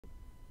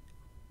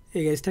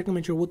Hey guys,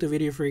 Technomentary with the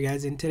video for you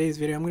guys. In today's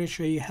video, I'm going to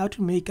show you how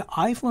to make an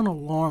iPhone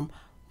alarm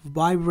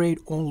vibrate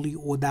only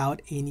without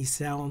any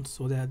sound,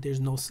 so that there's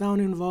no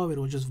sound involved. It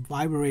will just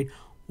vibrate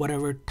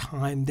whatever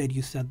time that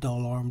you set the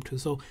alarm to.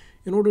 So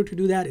in order to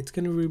do that, it's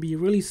going to be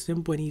really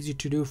simple and easy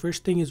to do.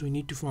 First thing is we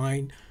need to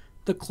find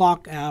the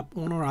clock app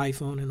on our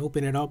iPhone and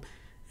open it up.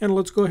 And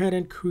let's go ahead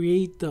and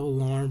create the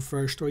alarm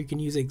first, or you can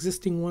use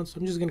existing one. So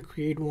I'm just going to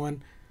create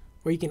one.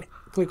 Or you can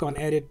click on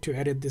edit to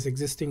edit this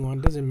existing one.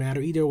 Doesn't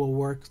matter, either will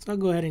work. So I'll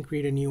go ahead and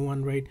create a new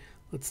one, right?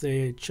 Let's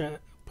say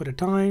put a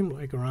time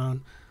like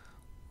around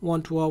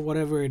 1:12,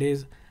 whatever it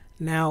is.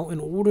 Now in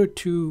order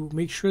to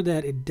make sure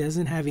that it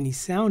doesn't have any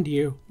sound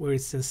here where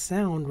it says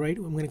sound, right,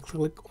 I'm going to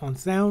click on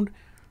sound,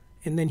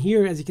 and then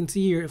here, as you can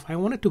see here, if I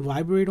want it to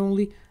vibrate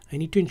only, I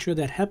need to ensure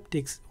that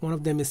haptics, one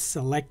of them is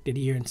selected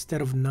here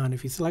instead of none.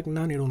 If you select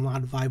none, it will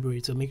not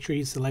vibrate. So make sure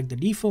you select the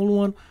default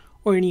one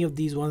or any of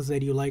these ones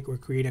that you like, or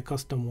create a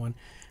custom one.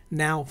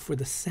 Now for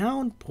the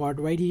sound part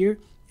right here,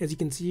 as you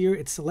can see here,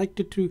 it's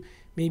selected to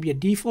maybe a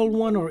default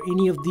one or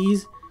any of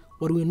these.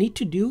 What we need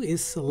to do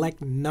is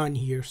select none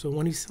here. So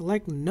when you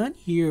select none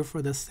here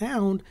for the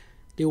sound,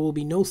 there will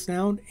be no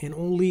sound and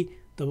only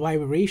the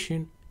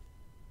vibration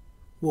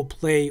will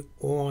play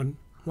on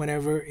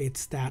whenever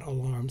it's that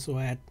alarm. So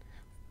at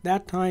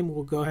that time,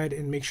 we'll go ahead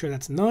and make sure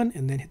that's none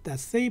and then hit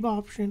that save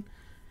option.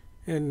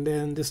 And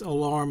then this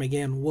alarm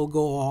again will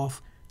go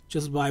off,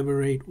 just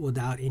vibrate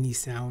without any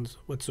sounds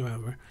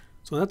whatsoever.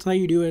 So that's how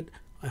you do it.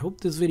 I hope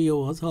this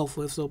video was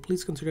helpful. If so,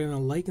 please consider hitting a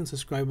like and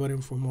subscribe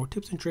button for more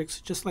tips and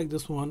tricks just like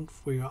this one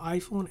for your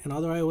iPhone and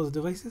other iOS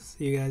devices.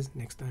 See you guys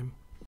next time.